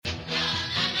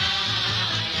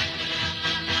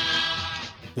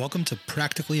Welcome to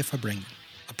Practically a Farbrengen,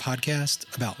 a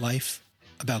podcast about life,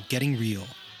 about getting real,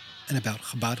 and about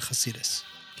Chabad Hasidus.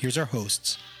 Here's our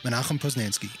hosts, Menachem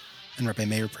Poznansky and Rabbi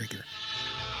Meir Prager.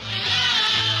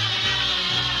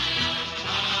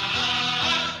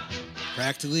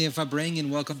 Practically a Farbrengen,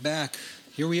 welcome back.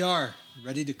 Here we are,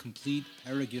 ready to complete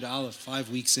Perek Yud Aleph 5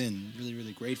 weeks in.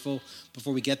 Really grateful.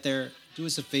 Before we get there, do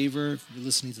us a favor, if you're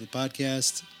listening to the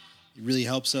podcast, it really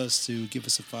helps us to give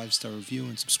us a 5-star review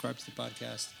and subscribe to the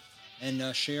podcast. And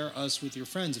share us with your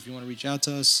friends. If you want to reach out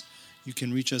to us, you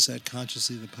can reach us at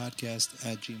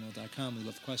consciouslythepodcast@gmail.com. We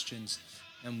love questions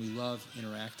and we love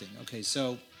interacting. Okay,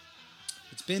 so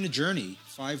it's been a journey.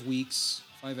 5 weeks,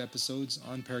 5 episodes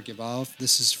on Perek Yud Aleph.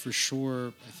 This is for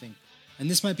sure, I think,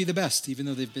 and this might be the best, even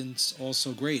though they've been all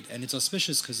so great. And it's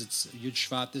auspicious because it's Yud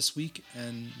Shvat this week,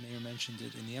 and Meir mentioned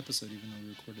it in the episode, even though we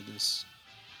recorded this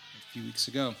a few weeks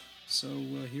ago. So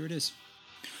here it is.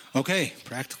 Okay,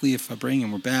 Practically a Farbrengen,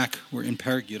 we're back. We're in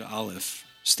Perek Yud Aleph,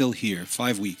 still here,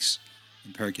 5 weeks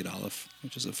in Perek Yud Aleph,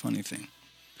 which is a funny thing.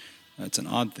 It's an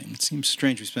odd thing. It seems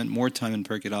strange. We spent more time in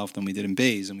Perek Yud Aleph than we did in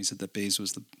Beis, and we said that Beis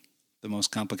was the most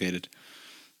complicated.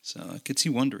 So it gets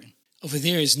you wondering. Over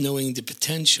there is knowing the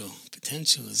potential.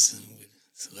 Potential is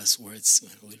less words.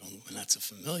 We're not so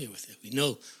familiar with it. We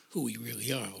know who we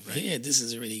really are. Over here, this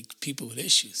is already people with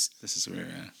issues. This is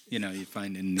where you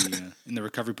find in the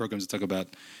recovery programs that talk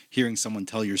about hearing someone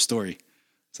tell your story.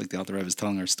 It's like the Alter Rebbe is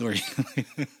telling our story.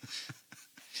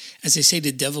 As they say,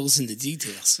 the devil's in the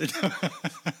details.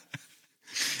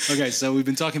 Okay, so we've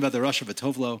been talking about the Rasha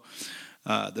V'tovlo,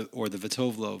 the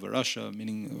V'tovlo of a Rasha,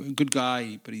 meaning a good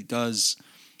guy, but he does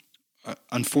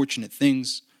unfortunate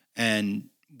things. And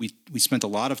we spent a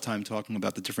lot of time talking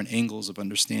about the different angles of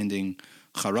understanding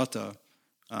charata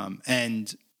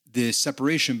and the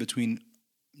separation between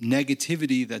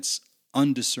negativity that's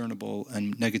undiscernible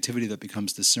and negativity that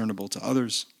becomes discernible to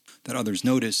others, that others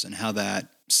notice, and how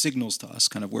that signals to us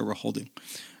kind of where we're holding.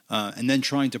 And then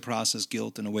trying to process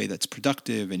guilt in a way that's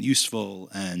productive and useful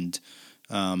and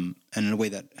in a way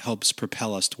that helps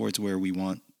propel us towards where we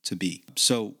want to be.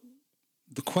 So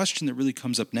the question that really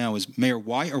comes up now is, Meir,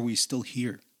 why are we still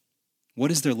here?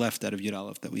 What is there left out of Yud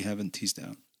Aleph that we haven't teased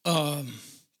out?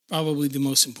 Probably the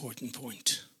most important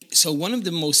point. So one of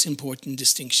the most important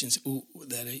distinctions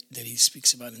that he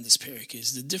speaks about in this perek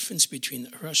is the difference between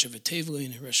a Rasha V'tovlo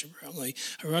and a Rasha V'raloi.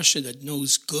 A Rasha that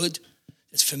knows good,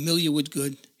 that's familiar with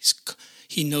good.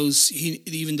 He knows,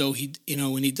 even though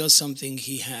when he does something,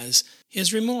 he has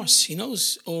remorse. He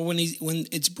knows, or when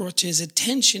it's brought to his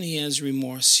attention, he has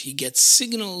remorse. He gets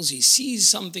signals. He sees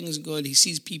something is good. He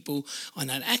sees people are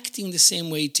not acting the same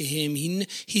way to him.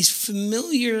 He's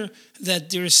familiar that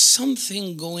there's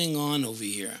something going on over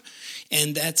here,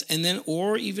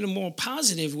 or even more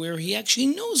positive, where he actually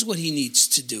knows what he needs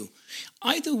to do.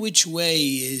 Either which way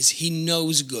is he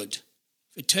knows good.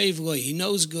 For Tov, he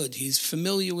knows good. He's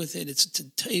familiar with it.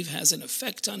 Tov has an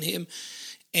effect on him,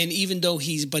 and even though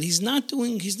he's not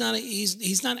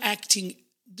acting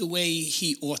the way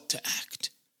he ought to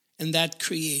act, and that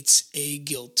creates a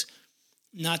guilt,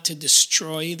 not to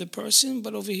destroy the person,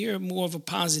 but over here more of a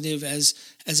positive as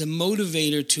a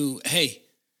motivator to, hey,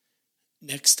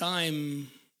 next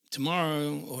time,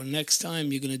 tomorrow or next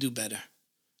time, you're going to do better.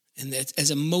 And that's as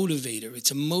a motivator.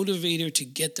 It's a motivator to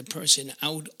get the person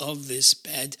out of this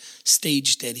bad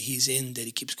stage that he's in, that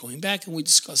he keeps going back. And we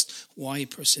discussed why a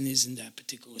person is in that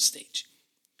particular stage.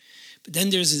 But then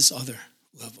there's this other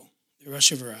level, the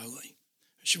Rasha V'raloi.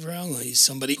 Rasha V'raloi is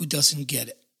somebody who doesn't get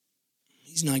it.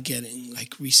 He's not getting,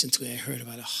 like recently I heard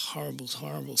about a horrible,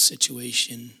 horrible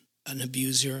situation, an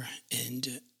abuser,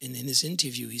 and in his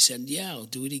interview he said, yeah, I'll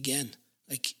do it again.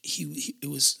 Like it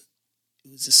was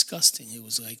disgusting. It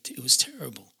was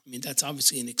terrible. I mean, that's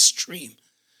obviously an extreme.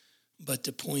 But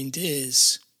the point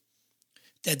is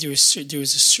that there is a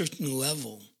certain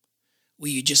level where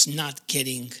you're just not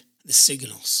getting the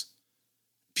signals.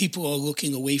 People are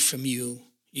looking away from you.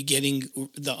 You're getting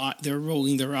they're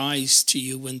rolling their eyes to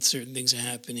you when certain things are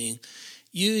happening.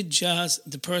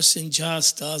 The person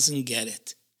just doesn't get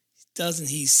it.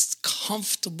 He's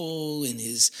comfortable in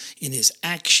his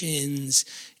actions,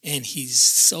 and he's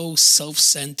so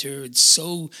self-centered,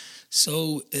 so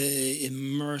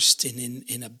immersed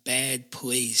in a bad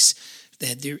place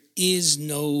that there is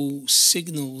no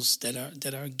signals that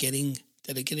are getting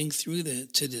through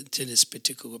to this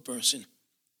particular person,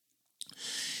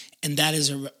 and that is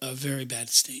a very bad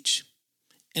stage.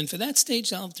 And for that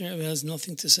stage, Alter Rebbe has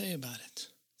nothing to say about it.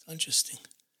 It's interesting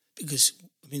because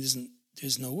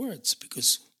there's no words,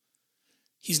 because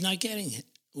he's not getting it.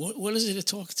 What is it to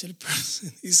talk to the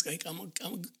person? He's like, I'm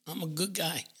a good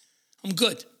guy. I'm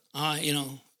good.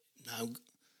 I'm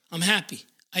happy.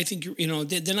 I think,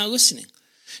 they're not listening.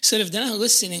 So if they're not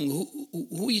listening,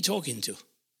 who are you talking to?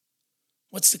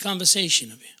 What's the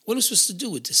conversation of it? What are we supposed to do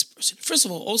with this person? First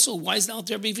of all, also, why is the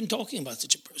Alter Rebbe even talking about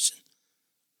such a person?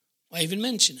 Why even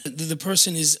mention it? The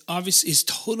person is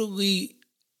totally,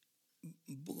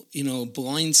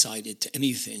 blindsided to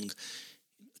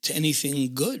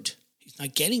anything good. He's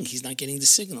not getting the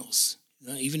signals,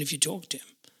 even if you talk to him.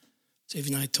 So if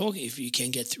you're not talking, if you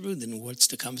can't get through, then what's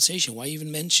the conversation? Why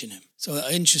even mention him? So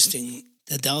interesting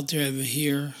that the Alter Rebbe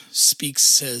here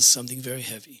says something very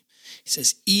heavy. He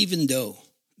says, even though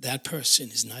that person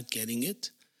is not getting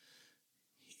it,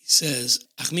 he says,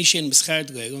 he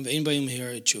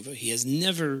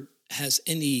never has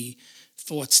any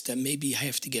thoughts that maybe I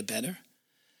have to get better.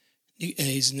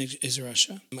 Is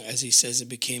Russia. As he says, it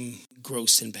became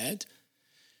gross and bad.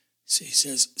 So he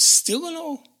says, still in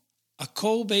all, and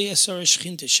that's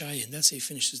how he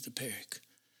finishes the parak.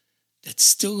 That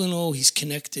still in all, he's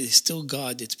connected, he's still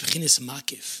God. It's Bechinas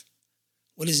Makif.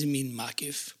 What does it mean,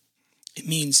 Makif? It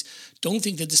means, don't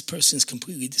think that this person is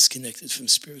completely disconnected from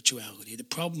spirituality. The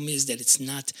problem is that it's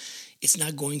not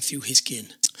going through his skin.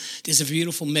 There's a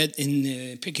beautiful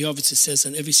in Pirkei Avos, it says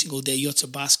on every single day, Yotza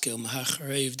Baskel,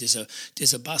 Mahacharev, there's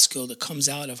a baskel that comes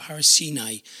out of Har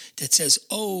Sinai that says,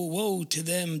 oh, woe to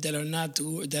them that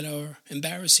are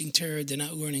embarrassing Torah, they're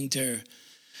not learning Torah.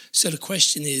 So the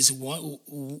question is,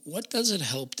 what does it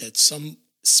help that some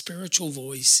spiritual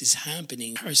voice is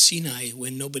happening Har Sinai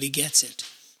when nobody gets it?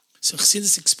 So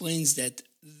Chassidus explains that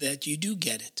you do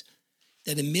get it.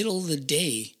 That in the middle of the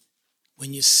day,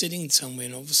 when you're sitting somewhere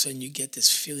and all of a sudden you get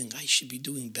this feeling, I should be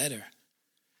doing better.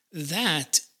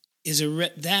 That is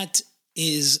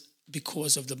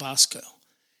because of the Baskel.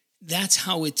 That's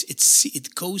how it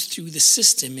goes through the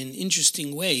system in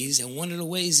interesting ways. And one of the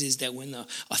ways is that when a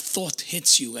thought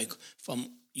hits you, like from,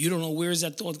 you don't know where is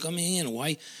that thought coming in,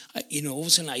 why, all of a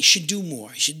sudden I should do more,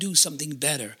 I should do something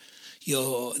better.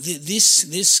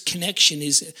 This connection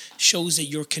shows that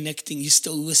you're connecting, you're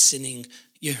still listening,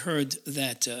 you heard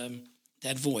that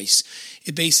voice.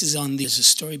 It bases on, there's a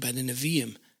story by the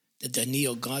Nevi'im, that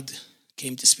Daniel, God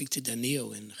came to speak to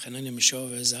Daniel, and Hananiah, Mishael,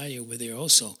 and Isaiah were there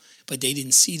also, but they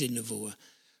didn't see the Nevuah.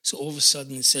 So all of a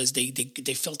sudden it says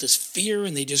they felt this fear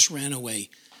and they just ran away.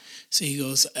 So he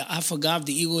goes,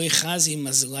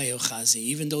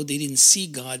 even though they didn't see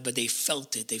God, but they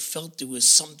felt it. They felt there was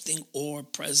something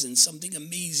present, something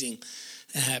amazing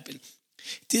that happened.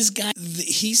 This guy,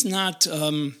 he's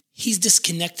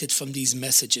disconnected from these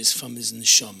messages from his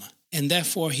neshama, and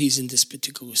therefore he's in this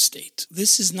particular state.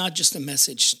 This is not just a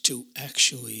message to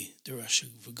actually the Rosh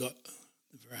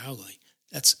V'Ra'alai.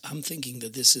 I'm thinking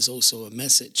that this is also a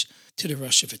message to the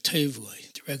Rosh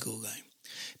V'Tovlai, the regular guy,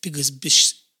 because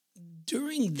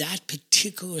during that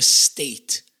particular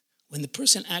state, when the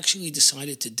person actually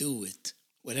decided to do it,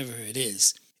 whatever it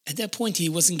is, at that point he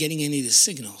wasn't getting any of the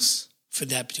signals for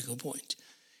that particular point.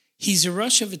 He's a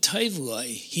Rosh V'Tovlai.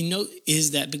 He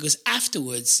is that because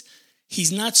afterwards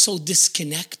he's not so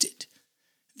disconnected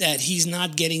that he's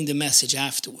not getting the message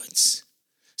afterwards.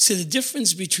 So the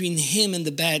difference between him and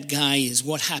the bad guy is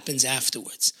what happens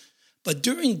afterwards. But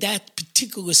during that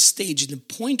particular stage, the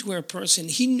point where a person,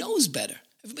 he knows better.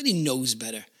 Everybody knows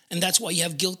better. And that's why you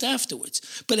have guilt afterwards.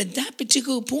 But at that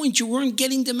particular point, you weren't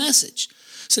getting the message.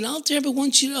 So the Alter Rebbe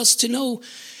wants us to know,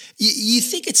 you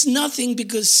think it's nothing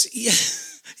because you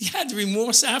had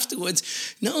remorse afterwards.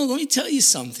 No, let me tell you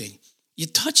something. You're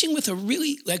touching with a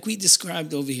really, like we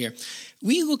described over here,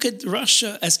 we look at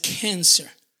Russia as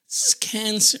cancer. This is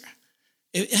cancer.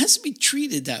 It has to be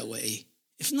treated that way.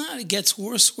 If not, it gets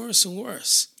worse, worse, and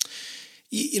worse.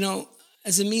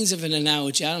 As a means of an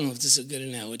analogy, I don't know if this is a good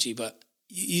analogy, but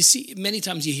you see, many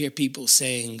times you hear people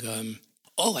saying,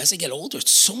 as I get older,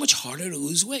 it's so much harder to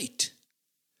lose weight.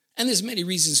 And there's many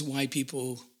reasons why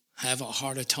people have a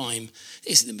harder time.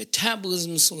 They say the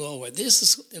metabolism is slow, or there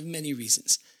are many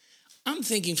reasons. I'm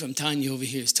thinking from Tanya over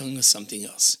here is telling us something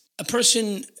else. A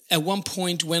person at one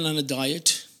point went on a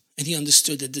diet, and he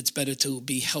understood that it's better to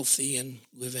be healthy and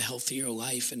live a healthier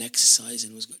life and exercise,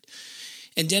 and it was good.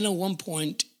 And then at one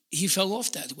point, he fell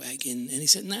off that wagon, and he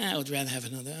said, I would rather have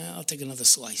I'll take another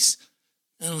slice.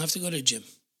 I don't have to go to the gym.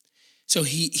 So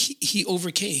he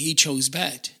overcame, he chose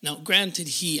bad. Now, granted,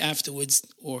 he afterwards,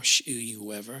 or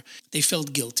whoever, they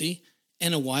felt guilty,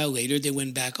 and a while later, they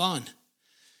went back on.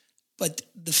 But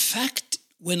the fact,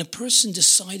 when a person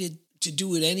decided to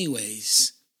do it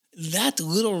anyways, that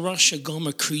little Rosh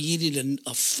Hashanah created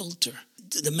a filter.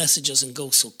 The message doesn't go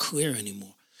so clear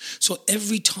anymore. So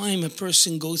every time a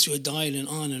person goes through a diet and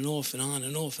on and off and on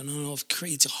and off and on and off,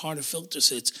 creates a harder filter.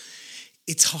 So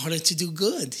it's harder to do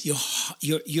good.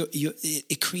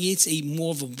 It creates a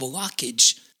more of a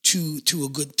blockage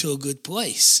to a good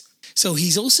place. So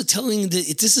he's also telling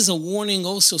that this is a warning,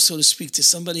 also, so to speak, to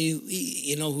somebody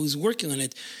who's working on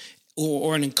it,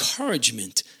 or an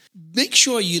encouragement. Make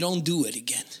sure you don't do it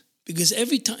again, because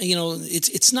every time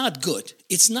it's not good.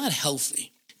 It's not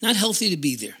healthy. Not healthy to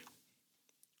be there.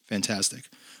 Fantastic.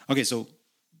 Okay, so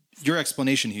your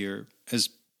explanation here has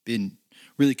been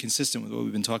really consistent with what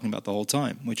we've been talking about the whole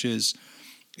time, which is,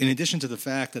 in addition to the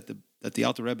fact that the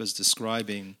Alter Rebbe is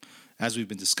describing, as we've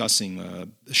been discussing,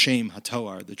 the Shem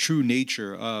HaToar, the true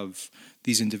nature of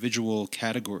these individual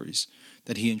categories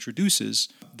that he introduces,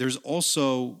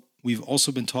 we've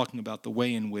also been talking about the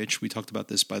way in which we talked about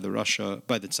this by the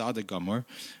Tzaddik Gomer,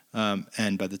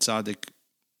 and by the Tzaddik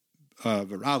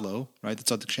Veralo, right, the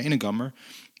Tzaddik She'eina Gomer,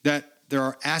 that there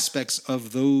are aspects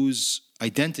of those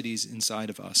identities inside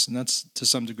of us. And that's, to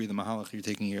some degree, the mahalach you're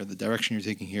taking here, the direction you're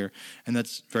taking here, and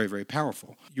that's very, very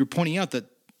powerful. You're pointing out that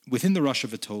within the Rosh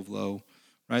V'Tovlo,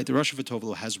 right, the Rosh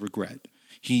V'Tovlo has regret.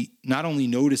 He not only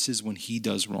notices when he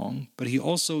does wrong, but he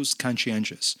also is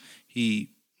conscientious.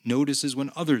 He notices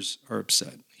when others are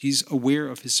upset. He's aware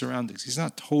of his surroundings. He's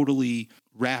not totally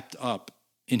wrapped up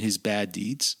in his bad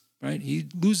deeds, right? He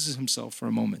loses himself for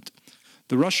a moment.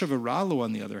 The Rosh V'Ralo,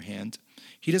 on the other hand,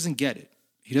 he doesn't get it.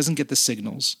 He doesn't get the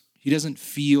signals. He doesn't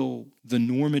feel the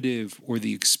normative or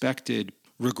the expected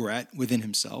regret within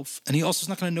himself. And he also is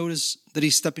not going to notice that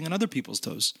he's stepping on other people's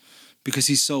toes, because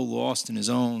he's so lost in his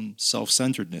own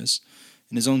self-centeredness,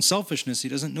 in his own selfishness. He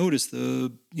doesn't notice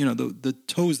the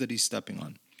toes that he's stepping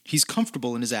on. He's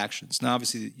comfortable in his actions. Now,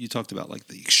 obviously, you talked about like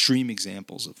the extreme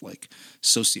examples of like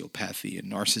sociopathy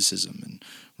and narcissism, and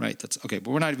right. That's okay, but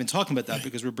we're not even talking about that, right,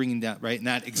 because we're bringing that, right, and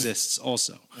that exists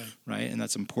also, right, and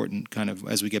that's important. Kind of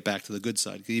as we get back to the good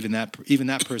side, even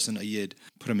that person, a yid,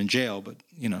 put him in jail, but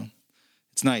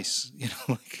it's nice,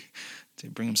 like to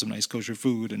bring him some nice kosher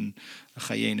food and a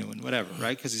chayenu and whatever,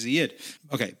 right? Because he's a yid.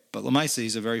 Okay, but Lamaisa,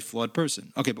 he's a very flawed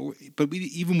person. Okay, but we,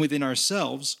 even within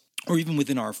ourselves, or even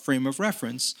within our frame of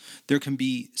reference, there can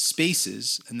be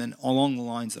spaces, and then along the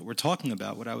lines that we're talking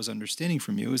about, what I was understanding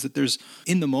from you is that there's,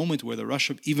 in the moment where the Rosh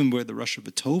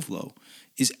V'Tovlo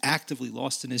is actively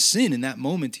lost in his sin, in that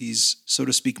moment he's, so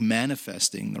to speak,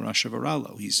 manifesting the Rosh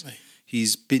V'Ralo.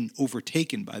 He's been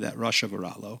overtaken by that Rosh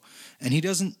V'Ralo, and he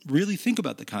doesn't really think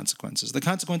about the consequences. The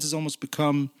consequences almost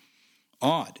become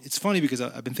odd. It's funny because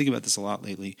I've been thinking about this a lot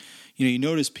lately. You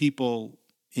notice people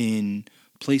in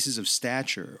places of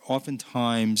stature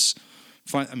oftentimes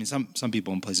some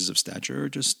people in places of stature are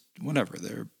just whatever,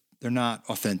 they're not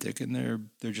authentic, and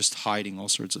they're just hiding all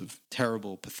sorts of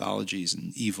terrible pathologies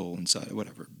and evil inside,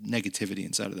 whatever, negativity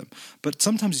inside of them. But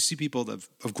sometimes you see people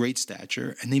of great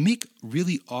stature, and they make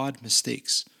really odd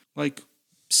mistakes, like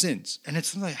sins, and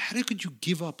it's like, how could you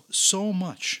give up so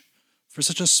much for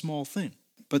such a small thing?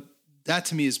 But that,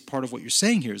 to me, is part of what you're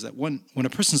saying here, is that when a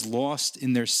person's lost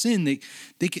in their sin, they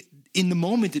in the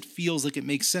moment, it feels like it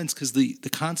makes sense, because the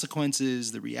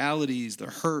consequences, the realities, the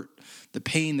hurt, the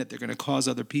pain that they're going to cause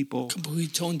other people, completely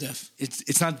tone deaf.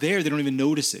 It's not there. They don't even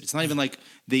notice it. It's not even like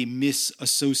they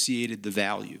misassociated the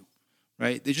value,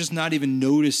 right? They're just not even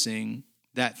noticing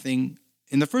that thing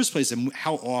in the first place. And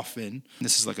how often, and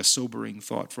this is like a sobering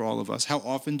thought for all of us, how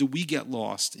often do we get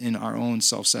lost in our own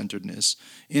self-centeredness,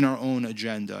 in our own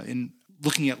agenda, in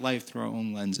looking at life through our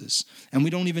own lenses, and we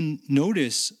don't even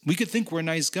notice. We could think we're a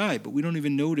nice guy, but we don't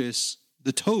even notice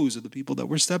the toes of the people that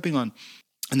we're stepping on.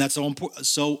 And that's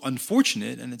so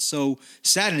unfortunate, and it's so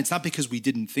sad. And it's not because we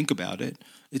didn't think about it.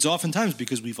 It's oftentimes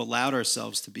because we've allowed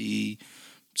ourselves to be,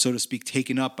 so to speak,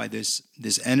 taken up by this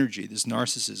energy, this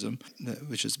narcissism,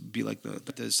 which is be like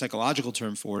the psychological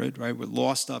term for it, right? We're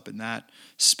lost up in that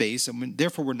space, and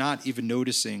therefore we're not even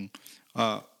noticing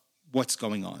what's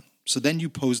going on. So then you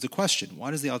pose the question,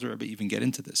 why does the Alter Rebbe even get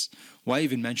into this? Why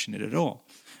even mention it at all?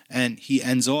 And he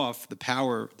ends off, the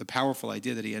powerful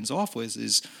idea that he ends off with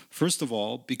is, first of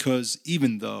all, because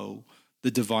even though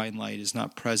the divine light is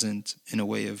not present in a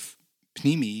way of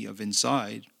pnimi, of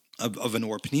inside, of an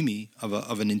or pnimi,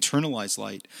 of an internalized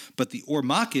light, but the or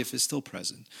makif is still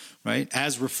present, right?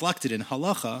 As reflected in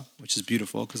halacha, which is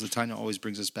beautiful, because the Tanya always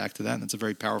brings us back to that, and that's a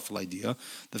very powerful idea.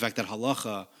 The fact that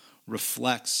halacha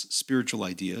reflects spiritual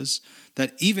ideas,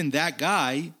 that even that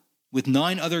guy with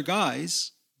 9 other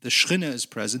guys, the Shechina is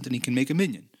present and he can make a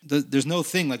minyan. There's no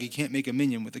thing like he can't make a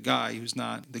minyan with a guy who's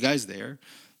not, the guy's there.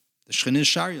 The Shechina is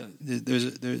Sharia. The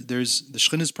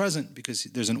Shechina is present because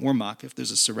there's an or makif,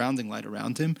 there's a surrounding light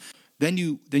around him. Then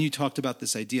you talked about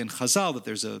this idea in Chazal that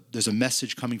there's a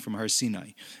message coming from Har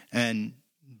Sinai,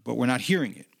 but we're not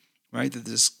hearing it. right? That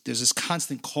there's this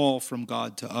constant call from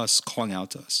God to us, calling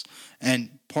out to us.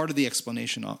 And part of the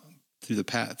explanation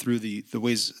through the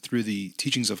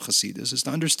teachings of Hasidus is to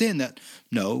understand that,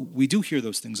 no, we do hear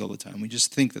those things all the time. We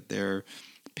just think that they're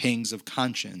pangs of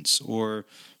conscience or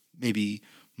maybe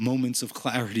moments of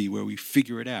clarity where we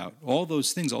figure it out. All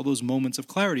those things, all those moments of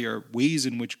clarity are ways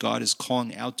in which God is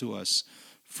calling out to us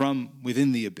from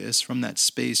within the abyss, from that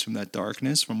space, from that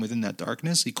darkness, from within that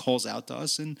darkness. He calls out to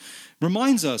us and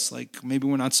reminds us, like, maybe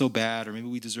we're not so bad, or maybe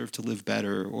we deserve to live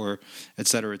better, or et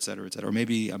cetera, et cetera, et cetera. Or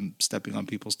maybe I'm stepping on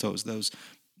people's toes. Those,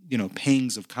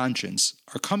 pangs of conscience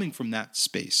are coming from that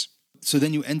space. So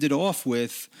then you ended off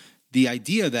with the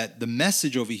idea that the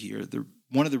message over here,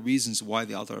 one of the reasons why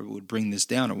the Alter Rebbe would bring this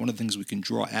down, or one of the things we can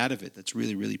draw out of it that's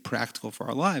really, really practical for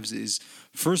our lives, is,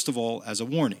 first of all, as a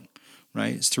warning,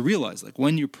 right? Is to realize, like,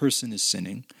 when your person is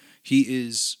sinning, he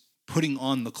is putting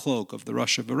on the cloak of the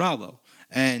Rasha Viralo.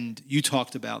 And you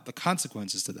talked about the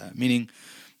consequences to that, meaning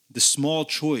the small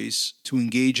choice to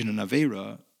engage in an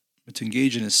Aveira, to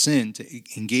engage in a sin, to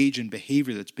engage in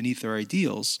behavior that's beneath our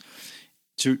ideals,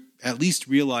 to at least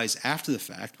realize after the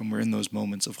fact, when we're in those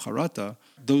moments of charata,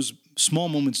 those small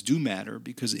moments do matter,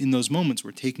 because in those moments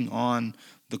we're taking on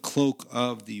the cloak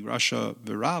of the Rasha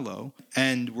Viralo,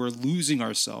 and we're losing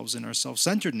ourselves in our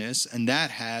self-centeredness, and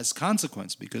that has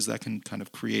consequence, because that can kind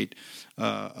of create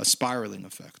a spiraling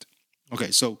effect.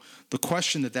 Okay, so the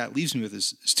question that leaves me with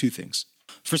is two things.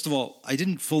 First of all, I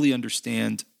didn't fully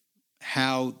understand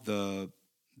how the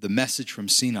message from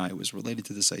Sinai was related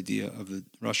to this idea of the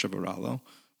Rasha Viralo.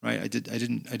 Right, I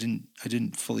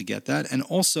didn't fully get that, and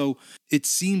also it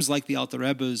seems like the Alter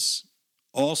Rebbe's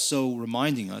also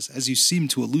reminding us, as you seem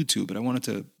to allude to, but I wanted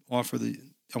to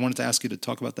ask you to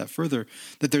talk about that further,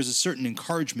 that there's a certain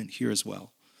encouragement here as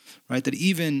well, right? That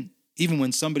even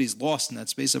when somebody's lost in that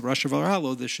space of Rasha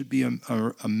Viralo, there should be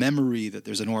a memory that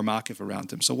there's an Or Makif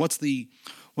around him. So what is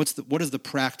the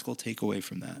practical takeaway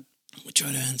from that? We'll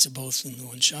try to answer both in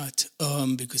one shot,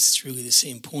 because it's really the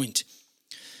same point.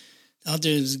 Alter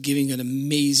is giving an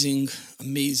amazing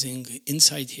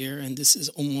insight here, and this is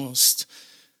almost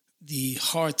the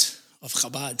heart of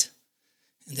Chabad,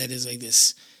 and that is like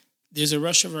this. There's a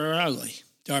Rasha Viralo.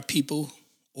 There are people,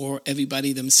 or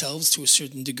everybody themselves to a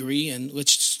certain degree, and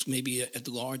let's just maybe at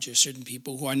large, there are certain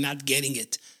people who are not getting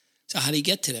it. So how do you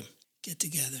get to them? Get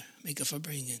together, make a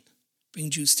farbrengen,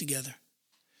 bring Jews together.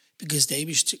 Because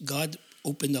God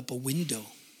opened up a window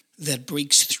that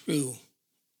breaks through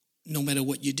no matter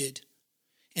what you did.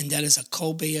 And that is a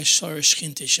kol beyashar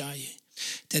shchinte shaye.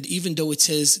 That even though it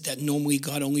says that normally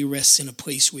God only rests in a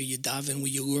place where you daven, where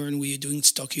you learn, where you're doing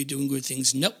stuff, you're doing good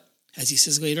things. Nope. As he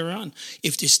says later on,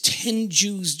 if there's 10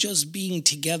 Jews just being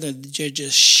together,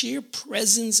 just sheer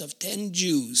presence of 10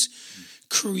 Jews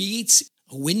creates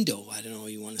a window, I don't know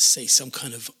what you want to say, some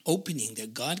kind of opening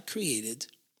that God created.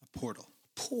 A portal.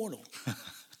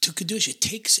 To Kedusha. It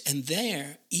takes, and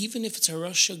there, even if it's a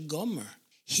Rasha Gomer,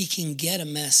 he can get a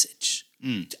message.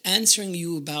 Answering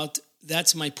you about,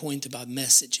 that's my point about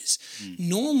messages.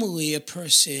 Normally, a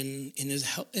person in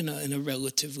a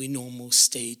relatively normal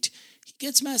state, he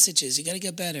gets messages. You got to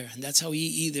get better, and that's how he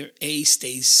either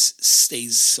stays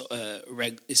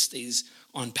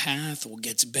on path or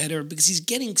gets better, because he's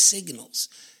getting signals.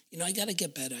 I got to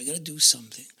get better. I got to do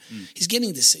something. He's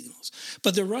getting the signals.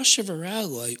 But the Rasha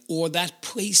Viralo, or that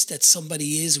place that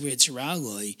somebody is where it's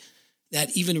Raloi,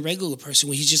 that even a regular person,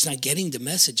 where he's just not getting the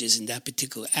messages in that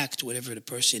particular act, whatever the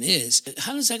person is,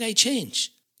 how does that guy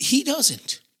change? He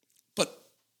doesn't. But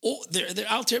they're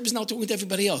out there, is not doing with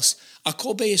everybody else. Take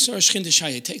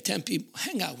 10 people,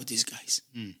 hang out with these guys.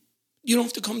 You don't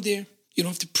have to come there. You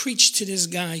don't have to preach to this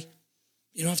guy.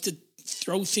 You don't have to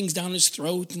throw things down his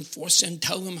throat and force and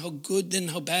tell him how good and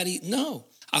how bad he... No.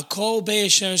 Bring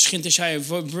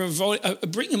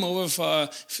him over for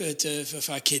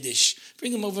a kiddush.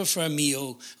 Bring him over for a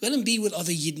meal. Let him be with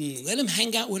other Yidden. Let him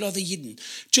hang out with other Yidden.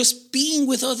 Just being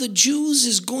with other Jews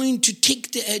is going to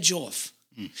take the edge off.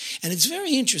 And it's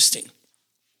very interesting.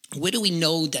 Where do we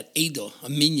know that Edo, a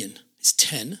minion, is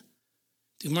 10?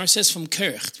 The Gemara says from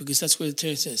Kerch, because that's what it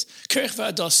says. Kerch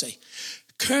v'adosei.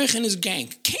 Kerch and his gang.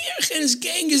 Kerch and his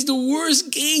gang is the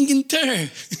worst gang in Ter.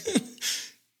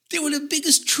 They were the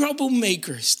biggest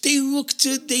troublemakers.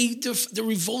 They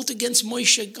revolt against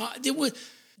Moshe. God.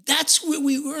 That's where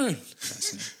we learn.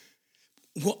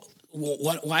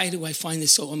 Why do I find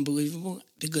this so unbelievable?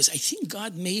 Because I think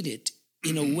God made it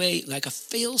in a way like a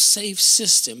fail-safe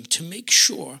system to make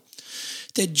sure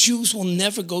that Jews will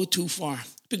never go too far.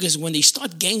 Because when they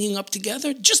start ganging up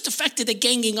together, just the fact that they're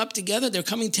ganging up together, they're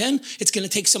coming 10, it's going to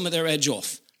take some of their edge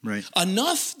off. Right.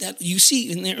 Enough that you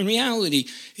see in reality,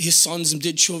 his sons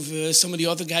did tshuva, some of the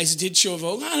other guys did tshuva, a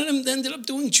lot of them ended up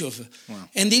doing tshuva. Wow.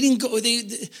 And they didn't go,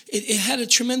 it had a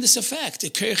tremendous effect.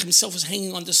 The Kerech himself was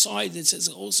hanging on the side that says,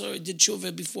 oh, sorry, I did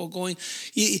tshuva before going.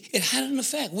 It had an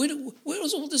effect. Where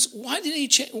was all this? Why did they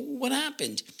change? What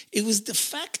happened? It was the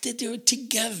fact that they were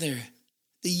together.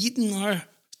 The Yidden are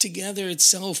together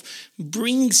itself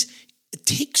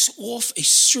takes off a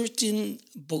certain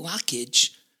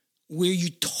blockage where you're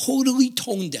totally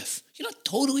tone deaf. You're not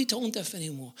totally tone deaf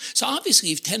anymore. So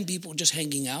obviously, if 10 people are just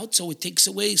hanging out, so it takes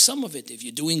away some of it. If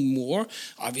you're doing more,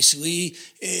 obviously,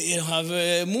 it'll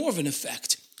have more of an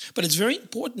effect. But it's very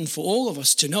important for all of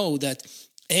us to know that,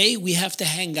 A, we have to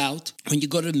hang out. When you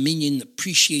go to the minyan,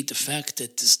 appreciate the fact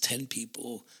that there's 10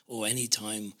 people, or any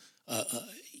time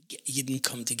Yidden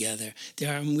come together.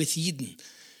 I'm with Yidden.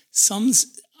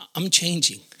 I'm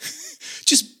changing.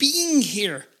 Just being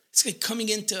here. It's like coming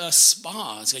into a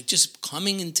spa. It's like just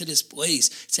coming into this place.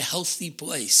 It's a healthy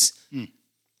place. And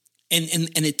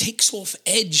it takes off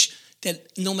edge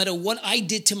that no matter what I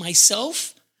did to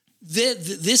myself,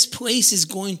 this place is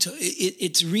going to,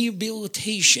 it's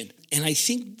rehabilitation. And I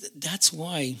think that's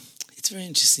why it's very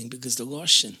interesting, because the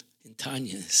Lashon in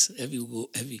Tanya is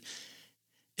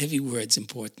every word's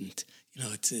important. You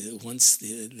know, once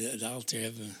the Alter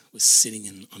Rebbe was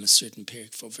sitting on a certain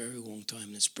period for a very long time,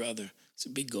 and his brother, it's a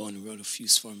big guy and wrote a few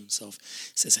for himself.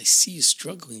 He says, I see you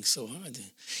struggling so hard.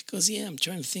 He goes, yeah, I'm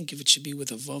trying to think if it should be with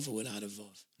a vav or without a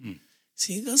vav.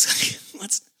 See, he goes,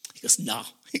 He goes, no.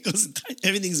 He goes,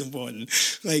 everything's important.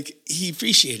 Like, he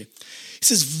appreciated it. He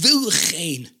says,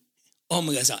 Vilchein,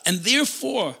 Omer Azal. And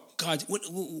therefore, God,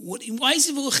 why is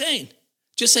it Vilchein?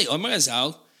 Just say, Omer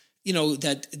Azal. You know,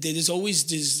 that there's always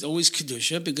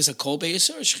Kedusha, because a Kol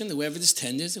Be'yisar Shechin, wherever there's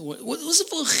tenders. What was it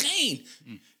for Chayin?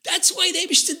 That's why the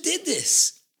Eibishter did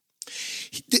this.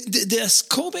 The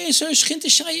Kol Be'yisar Shechin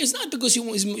Teshaya is not because he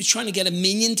was trying to get a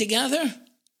minyan together.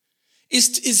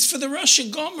 Is for the Rosh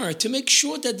Gomer, to make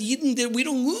sure that we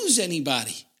don't lose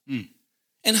anybody.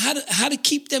 And how to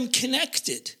keep them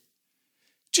connected.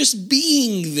 Just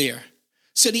being there.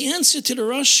 So the answer to the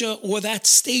Russia, or that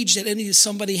stage that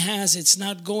somebody has, it's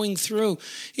not going through,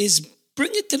 is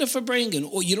bring it to the Farbrengen.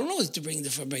 Or you don't know to bring the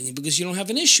Farbrengen because you don't have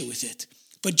an issue with it.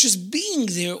 But just being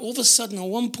there, all of a sudden, at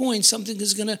one point, something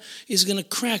is gonna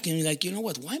crack, and you're like, you know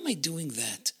what? Why am I doing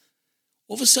that?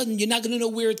 All of a sudden, you're not going to know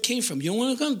where it came from. You don't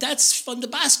want to come. That's from the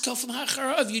Baska, from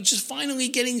Hacharav. You're just finally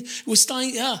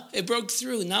it broke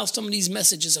through. Now some of these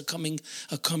messages are coming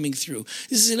through.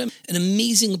 This is an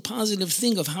amazing, positive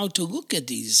thing of how to look at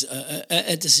these,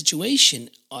 at the situation,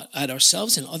 at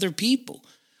ourselves and other people.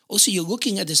 Also, you're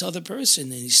looking at this other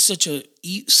person, and he's such a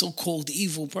so-called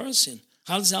evil person.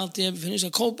 How does out there finish?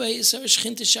 If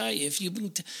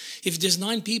there's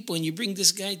 9 people and you bring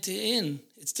this guy in,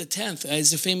 it's the 10th.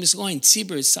 It's the famous line: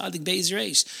 Tzibur is Tzadik Beis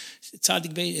Reish,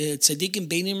 Tzadikim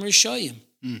Beinim Rishayim.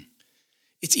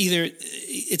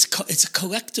 It's a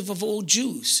collective of all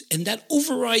Jews, and that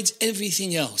overrides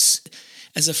everything else.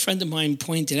 As a friend of mine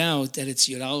pointed out, that it's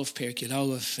Yud Aleph, Perek Yud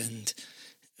Aleph, and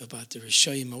about the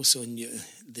Rishayim also in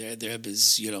their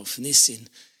Rebbe's Yud Aleph Nisin.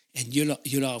 And Yud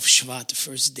Aleph Shvat, the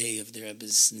first day of the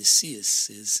Rebbe's Nisias,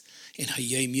 is in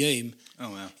Hayom Yom. Oh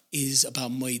wow! Is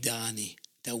about Moedani.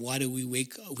 That why do we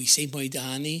wake up? We say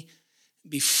Moedani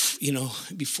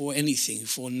before anything,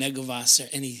 before Negavas or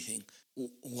anything.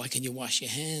 Why can you wash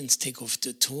your hands? Take off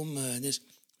the tumah.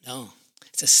 No,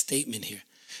 it's a statement here.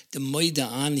 The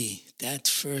Moedani, that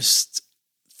first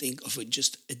thing of it,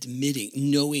 just admitting,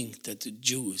 knowing that the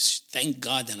Jews. Thank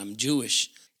God that I'm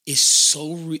Jewish. Is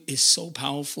so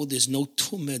powerful. There's no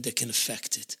tumah that can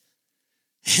affect it,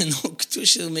 and no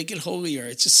kedusha will make it holier.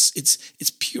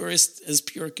 It's purest as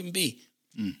pure can be,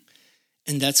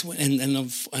 and that's when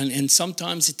and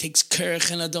sometimes it takes kerech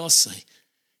and adosai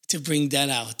to bring that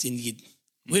out in Yidden.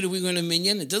 Where are we going to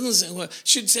minyan? It doesn't say. Well, it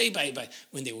should say by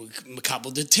when they were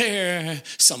makabel the ter,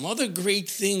 some other great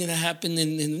thing that happened.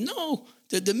 No,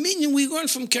 the minyan we learn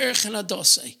from kerech and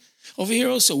adosai. Over here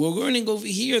also, we're learning over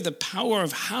here the power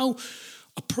of how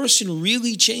a person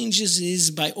really changes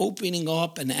is by opening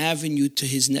up an avenue to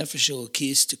his nefesh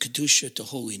elokis, to kedusha, to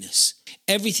holiness.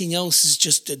 Everything else is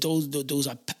just those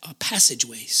are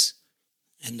passageways,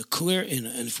 and the clear.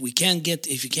 And if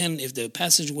the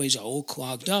passageways are all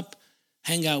clogged up,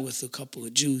 hang out with a couple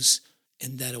of Jews,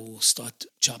 and that will start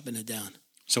chopping it down.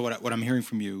 So what I'm hearing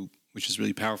from you, which is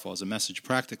really powerful as a message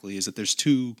practically, is that there's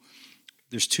two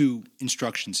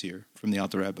instructions here from the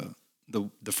Alter Rebbe.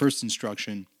 The first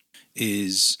instruction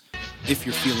is, if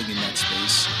you're feeling in that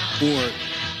space, or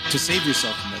to save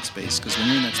yourself in that space, because when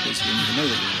you're in that space, you don't even know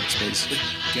that you're in that space,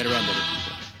 get around other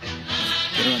people.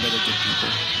 Get around other good people.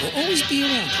 Well, always be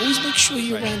around. Always make sure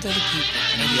you're Right. around other people.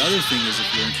 And then the other thing is, if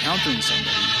you're encountering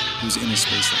somebody who's in a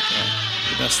space like that,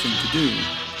 the best thing to do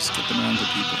is get them around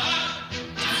good people.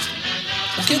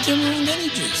 Get them around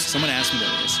energies. Someone asked me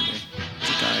that yesterday. There's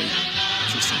a guy,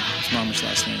 interesting. His mamish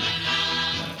last name.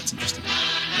 That's interesting.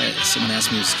 Someone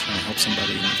asked me, he was trying to help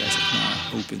somebody, and the guy's like, not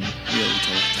open really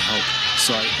to help.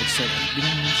 So I said,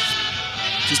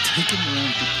 just take him around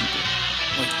good people,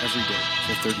 like every day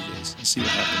for 30 days, and see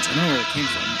what happens. I don't know where it came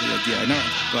from, the idea. I know,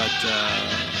 but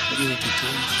You would be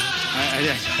doing that.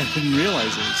 I didn't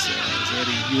realize it was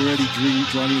you were already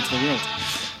drawing me into the world.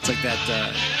 It's like that.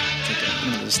 It's like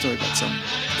there's a story about some.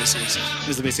 This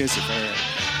is the basic answer. Right?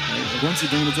 Once you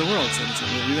bring it into the world, so it's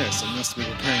already there. So you must be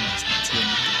preparing us to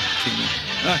king.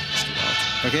 It's too wild.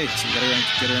 Okay, so you gotta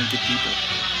get around good people.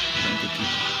 Get around good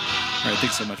people. All right,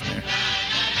 thanks so much, Mayor.